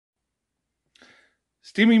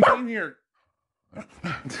Steaming Bean here.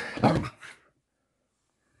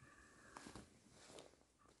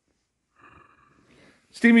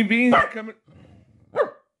 Steaming Bean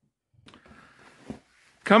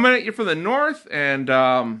coming at you from the north, and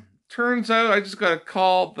turns out I just got a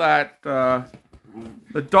call that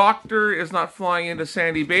the doctor is not flying into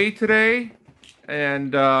Sandy Bay today,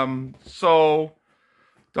 and so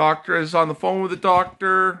doctor is on the phone with the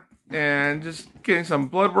doctor and just getting some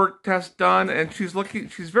blood work tests done, and she's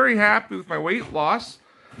very happy with my weight loss,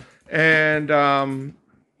 and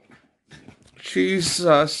she's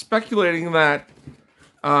speculating that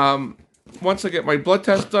once I get my blood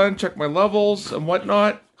test done, check my levels and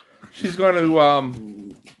whatnot, she's going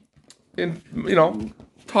to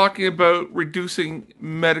talking about reducing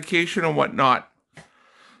medication and whatnot.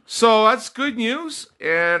 So that's good news,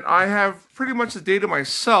 and I have pretty much the day to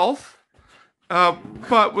myself.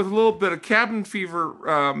 But with a little bit of cabin fever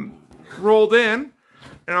rolled in,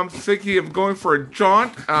 and I'm thinking of going for a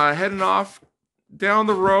jaunt, heading off down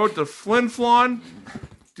the road to Flin Flon,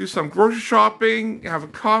 do some grocery shopping, have a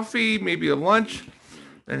coffee, maybe a lunch,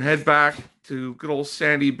 and head back to good old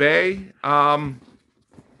Sandy Bay.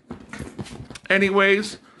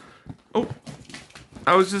 Anyways,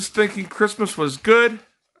 I was just thinking Christmas was good.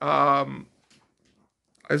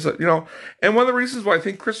 I said, and one of the reasons why I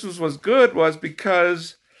think Christmas was good was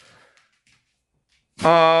because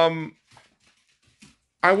I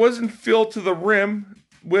wasn't filled to the rim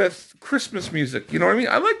with Christmas music. You know what I mean?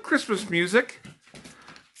 I like Christmas music,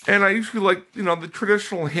 and I usually like, the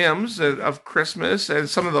traditional hymns of Christmas and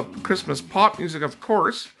some of the Christmas pop music, of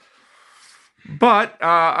course. But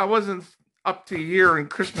I wasn't up to hearing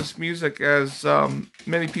Christmas music as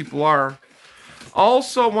many people are.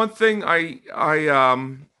 Also, one thing I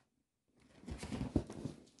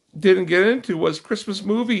didn't get into was Christmas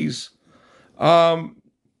movies. I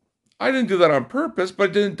didn't do that on purpose, but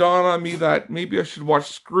it didn't dawn on me that maybe I should watch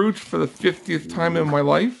Scrooge for the 50th time in my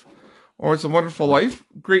life, or It's a Wonderful Life.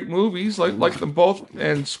 Great movies, like them both,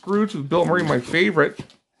 and Scrooge with Bill Murray, my favorite.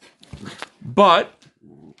 But,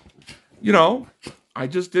 I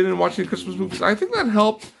just didn't watch any Christmas movies. I think that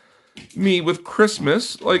helped me with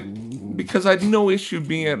Christmas, because I had no issue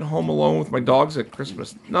being at home alone with my dogs at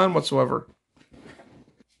Christmas. None whatsoever.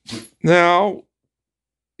 Now,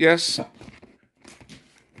 yes,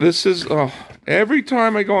 this is, every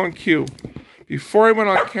time I go on cue, before I went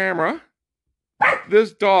on camera,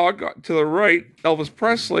 this dog to the right, Elvis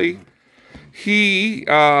Presley, he,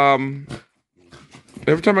 every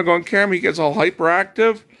time I go on camera, he gets all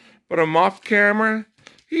hyperactive, but I'm off camera,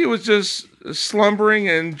 he was just slumbering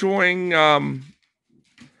and enjoying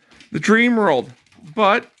the dream world.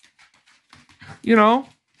 But,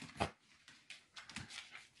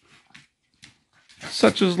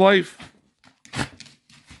 such is life.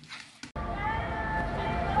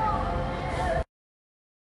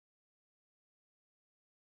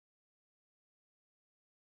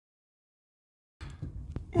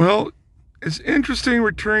 Well, it's interesting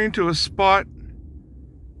returning to a spot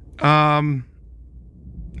in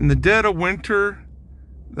the dead of winter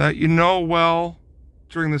that well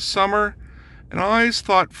during the summer, and I always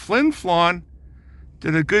thought Flin Flon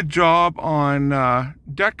did a good job on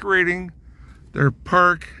decorating their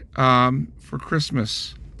park for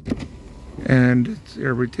Christmas. And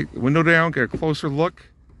here we take the window down, get a closer look,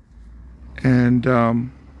 and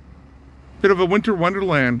bit of a winter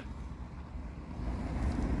wonderland.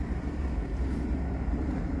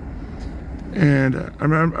 And I'm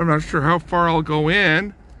not sure how far I'll go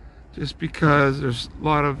in, just because there's a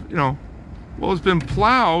lot of, it's been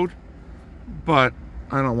plowed, but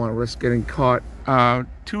I don't want to risk getting caught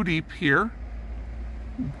too deep here.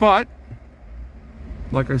 But,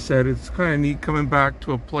 like I said, it's kind of neat coming back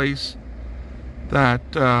to a place that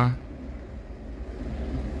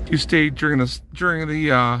you stayed during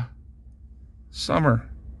the summer.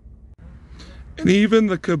 And even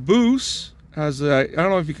the caboose has I don't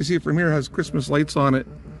know if you can see it from here, has Christmas lights on it.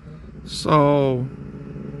 So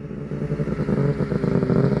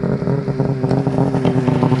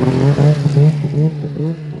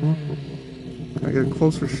I get a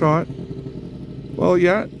closer shot. Well,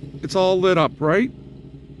 yeah, it's all lit up, right?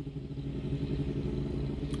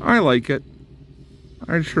 I like it.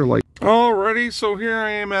 I sure like it. Alrighty, so here I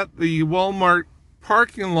am at the Walmart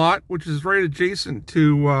parking lot, which is right adjacent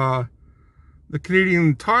to the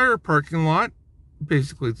Canadian Tire parking lot.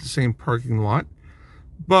 Basically, it's the same parking lot.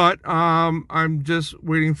 But I'm just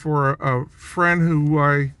waiting for a friend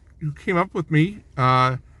who came up with me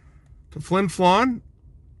to Flin Flon.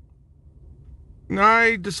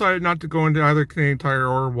 I decided not to go into either Canadian Tire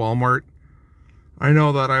or Walmart. I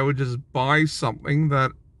know that I would just buy something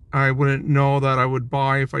that I wouldn't know that I would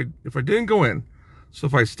buy if I didn't go in. So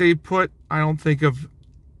if I stay put, I don't think of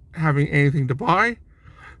having anything to buy.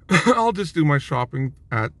 I'll just do my shopping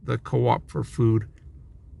at the co-op for food.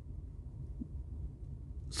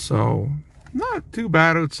 So not too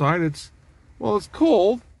bad outside. It's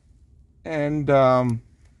cold, and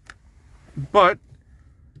but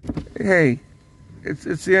hey,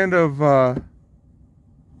 it's the end of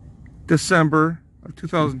December of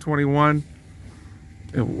 2021.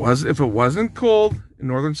 If it wasn't cold in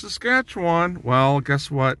northern Saskatchewan, well,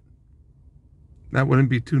 guess what? That wouldn't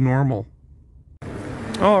be too normal.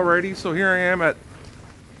 Alrighty, so here I am at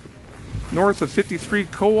north of 53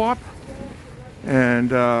 Co-op, and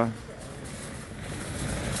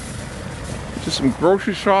just some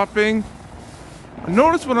grocery shopping. I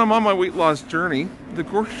notice when I'm on my weight loss journey, the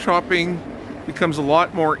grocery shopping becomes a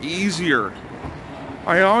lot more easier.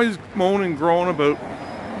 I always moan and groan about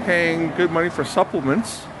paying good money for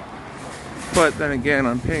supplements, but then again,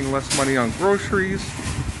 I'm paying less money on groceries,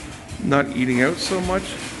 not eating out so much,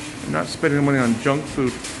 and not spending money on junk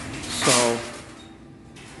food. So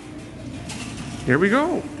here we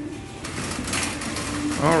go.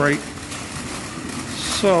 All right,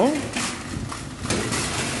 so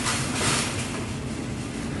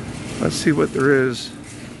let's see what there is.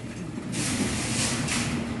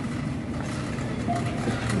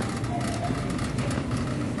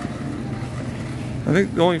 I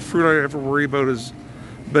think the only fruit I ever worry about is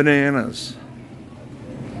bananas.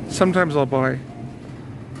 Sometimes I'll buy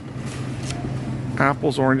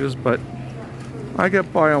apples, oranges, but I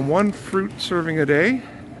get by on one fruit serving a day.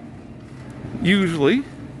 Usually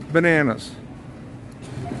bananas.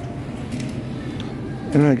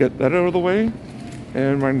 And I get that out of the way.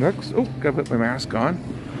 And my next, oh, gotta put my mask on.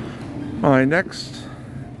 My next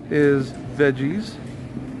is veggies,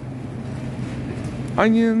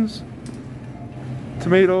 onions,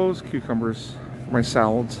 tomatoes, cucumbers for my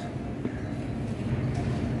salads.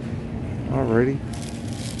 Alrighty.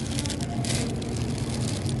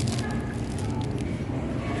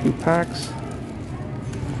 2 packs.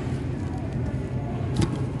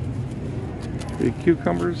 3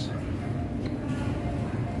 cucumbers.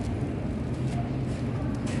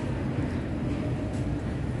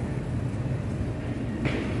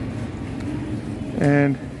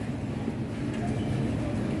 And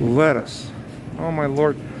lettuce. Oh my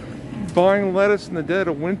lord. Buying lettuce in the dead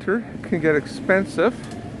of winter can get expensive.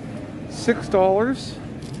 $6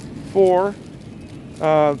 for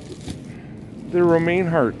the romaine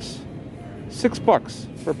hearts.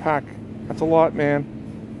 $6 for a pack. That's a lot, man.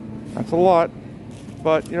 That's a lot.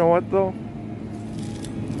 But you know what though?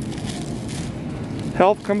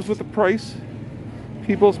 Health comes with a price.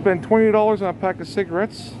 People spend $20 on a pack of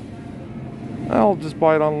cigarettes. I'll just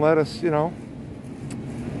buy it on lettuce, you know.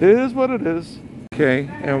 It is what it is. Okay,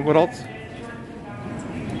 and what else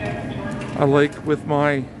I like with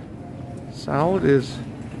my salad is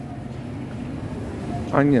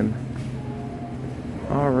onion.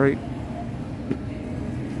 All right.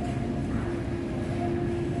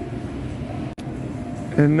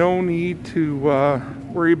 And no need to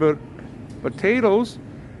worry about potatoes.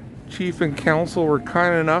 Chief and council were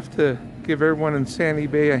kind enough to give everyone in Sandy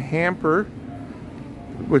Bay a hamper,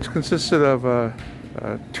 which consisted of a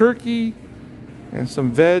turkey and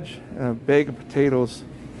some veg and a bag of potatoes.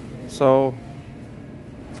 So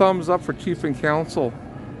thumbs up for Chief and Council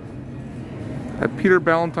at Peter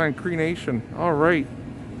Ballantyne Cree Nation. All right.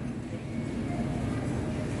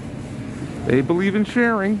 They believe in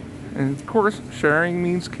sharing, and of course sharing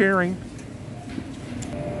means caring.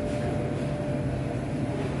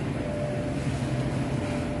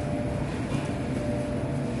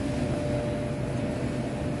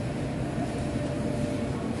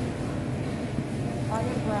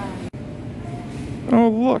 Oh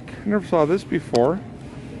look, I never saw this before.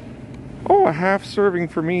 Oh, a half serving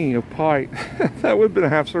for me of pie. That would have been a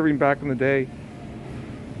half serving back in the day.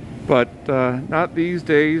 But not these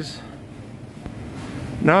days.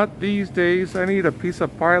 Not these days. I need a piece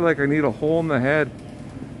of pie like I need a hole in the head.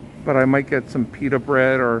 But I might get some pita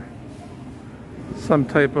bread or some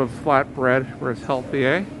type of flat bread where it's healthy,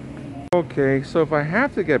 eh? Okay, so if I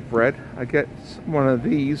have to get bread, I get one of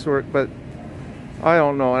these, but I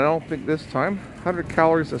don't know. I don't think this time. 100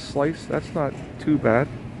 calories a slice. That's not too bad.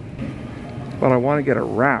 But I want to get a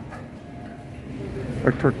wrap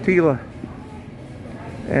or tortilla.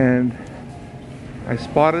 And I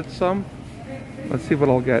spotted some. Let's see what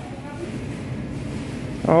I'll get.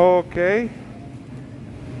 Okay.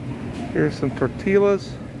 Here's some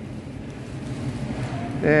tortillas.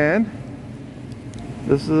 And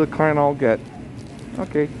this is the kind I'll get.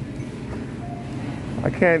 Okay. I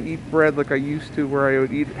can't eat bread like I used to, where I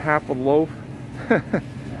would eat half a loaf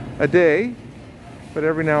a day, but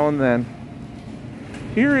every now and then.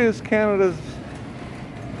 Here is Canada's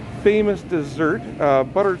famous dessert,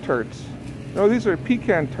 butter tarts. No, these are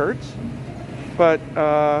pecan tarts, but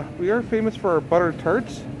we are famous for our butter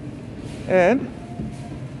tarts, and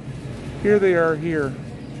here they are here.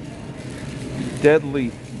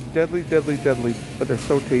 Deadly, deadly, deadly, deadly, but they're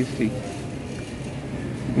so tasty.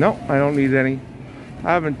 No, I don't need any.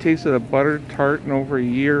 I haven't tasted a butter tart in over a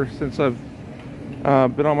year since I've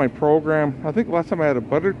been on my program. I think the last time I had a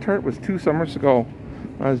butter tart was 2 summers ago.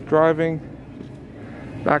 I was driving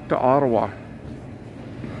back to Ottawa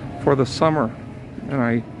for the summer,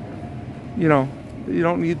 and you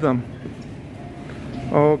don't need them.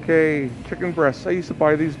 Okay, chicken breasts. I used to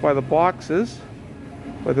buy these by the boxes,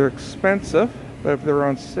 but they're expensive. But if they're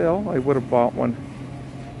on sale, I would have bought one.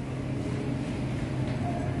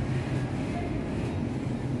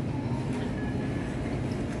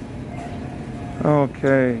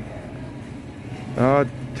 Okay.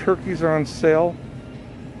 Turkeys are on sale.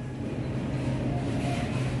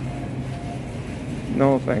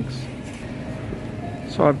 No thanks.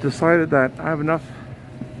 So I've decided that I have enough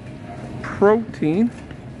protein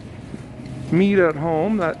meat at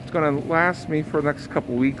home that's going to last me for the next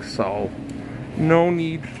couple weeks, so no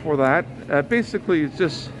need for that. Basically, it's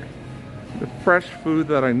just the fresh food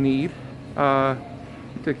that I need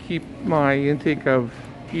to keep my intake of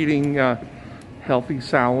eating healthy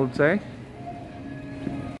salads, eh?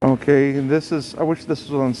 Okay, and this is, I wish this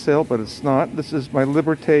was on sale, but it's not. This is my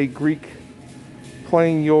Liberté Greek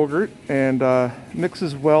plain yogurt, and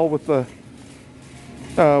mixes well with the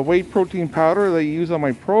whey protein powder that you use on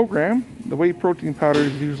my program. The whey protein powder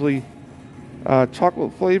is usually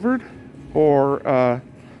chocolate flavored or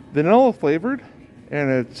vanilla flavored, and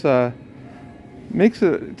it does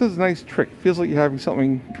a nice trick. It feels like you're having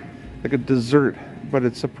something like a dessert, but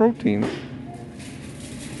it's a protein.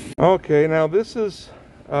 Okay, now this is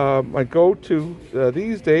my go-to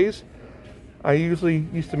these days. I usually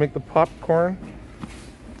used to make the popcorn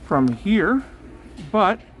from here,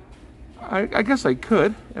 but I guess I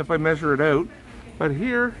could if I measure it out. But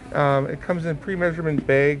here it comes in pre-measurement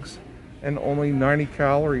bags and only 90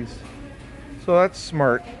 calories. So that's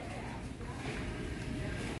smart.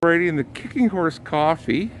 Alrighty, in the Kicking Horse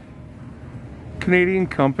Coffee, Canadian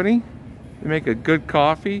company. They make a good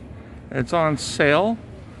coffee, and it's on sale.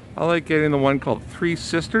 I like getting the one called Three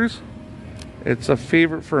Sisters. It's a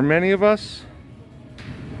favorite for many of us,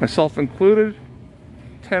 myself included.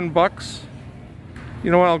 10 bucks.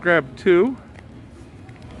 You know what, I'll grab 2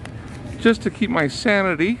 just to keep my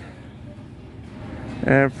sanity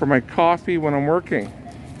and for my coffee when I'm working.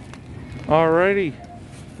 Alrighty.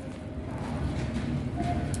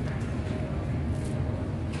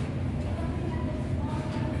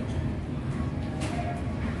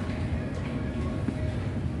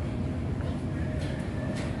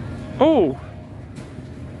 Oh,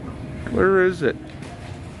 where is it?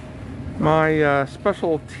 My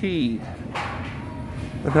special tea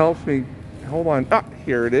that helps me. Hold on. Ah,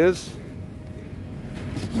 here it is.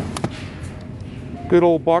 Good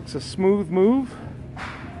old box of Smooth Move.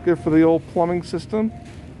 Good for the old plumbing system.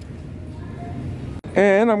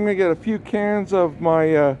 And I'm going to get a few cans of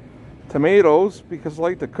my tomatoes because I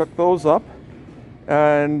like to cook those up.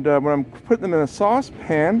 And when I'm putting them in a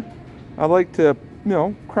saucepan, I like to,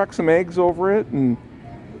 crack some eggs over it, and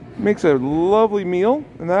makes a lovely meal.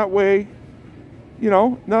 And that way,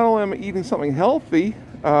 not only am I eating something healthy,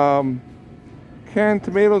 canned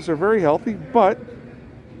tomatoes are very healthy, but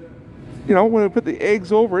when I put the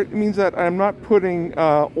eggs over it, it means that I'm not putting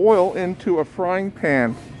oil into a frying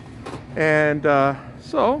pan. And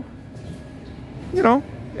so,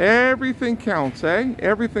 everything counts, eh?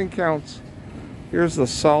 Everything counts. Here's the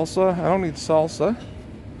salsa. I don't need salsa.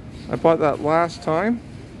 I bought that last time.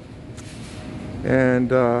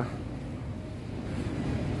 And I'm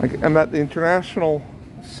at the international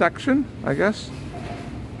section, I guess.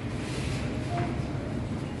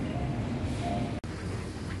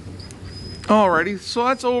 Alrighty, so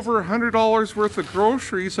that's over $100 worth of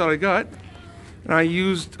groceries that I got. And I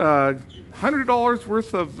used $100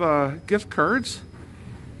 worth of gift cards.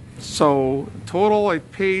 So total I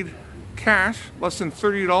paid cash less than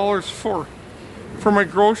 $30 for my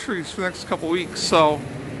groceries for the next couple weeks. So,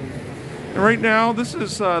 and right now this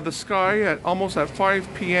is the sky at almost at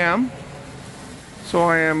 5 p.m. So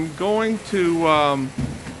I am going to,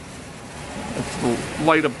 it's the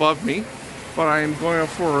light above me, but I am going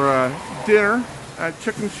for dinner at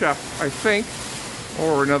Chicken Chef, I think,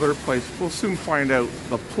 or another place. We'll soon find out.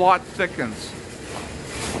 The plot thickens.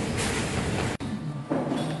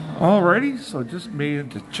 Alrighty, so just made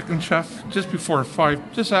it to Chicken Chef just before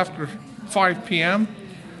 5, just after 5 p.m.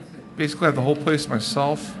 Basically, I have the whole place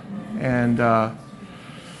myself, and I'm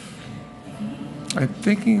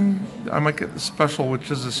thinking I might get the special,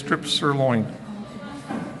 which is a strip sirloin.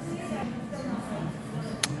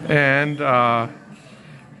 And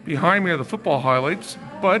behind me are the football highlights,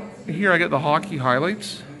 but here I get the hockey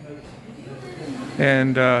highlights.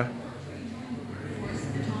 And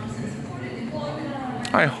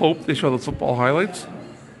I hope they show the football highlights.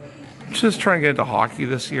 Just trying to get into hockey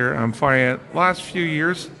this year. I'm finding it last few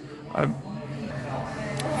years. I've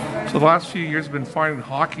been finding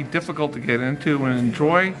hockey difficult to get into and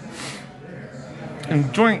enjoy.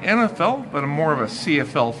 Enjoying NFL, but I'm more of a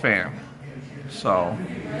CFL fan. So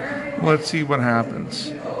let's see what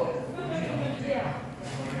happens.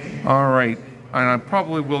 All right, and I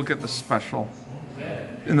probably will get the special.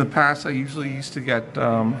 In the past, I usually used to get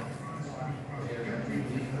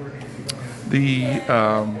the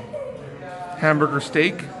hamburger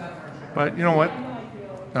steak, but you know what?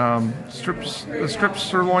 The strip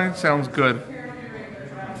sirloin sounds good.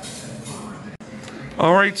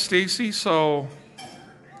 All right, Stacy. So,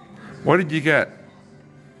 what did you get?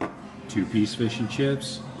 2-piece fish and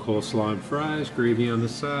chips, coleslaw and fries, gravy on the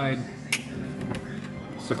side.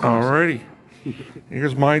 Alrighty.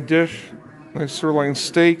 Here's my dish. Nice sirloin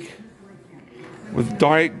steak with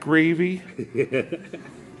diet gravy.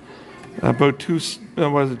 About 2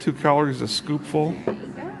 calories a scoopful.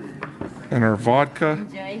 And our vodka.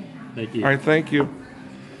 Enjoy. Thank you. All right, thank you.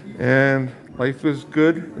 And life is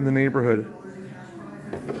good in the neighborhood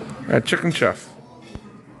at Chicken Chef.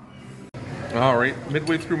 All right,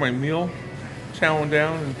 midway through my meal, chowing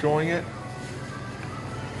down, enjoying it.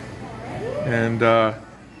 And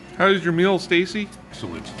how's your meal, Stacy?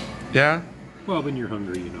 Excellent. Yeah? Well, when you're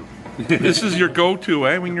hungry, you know. This is your go-to,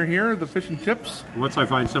 eh? When you're here, the fish and chips? Once I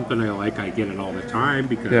find something I like, I get it all the time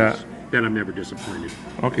because then I'm never disappointed.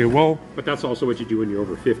 Okay, well... But that's also what you do when you're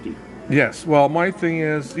over 50. Yes, well, my thing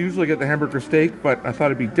is, usually I get the hamburger steak, but I thought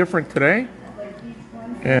it'd be different today.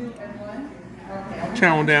 And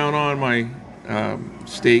chowing down on my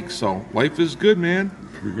steak, so life is good, man.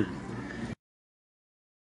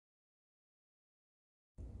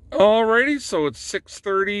 Alrighty, so it's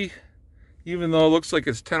 6:30, even though it looks like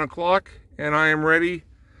it's 10 o'clock, and I am ready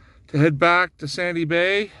to head back to Sandy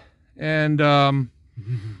Bay. And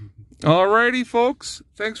alrighty, folks,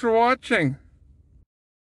 thanks for watching.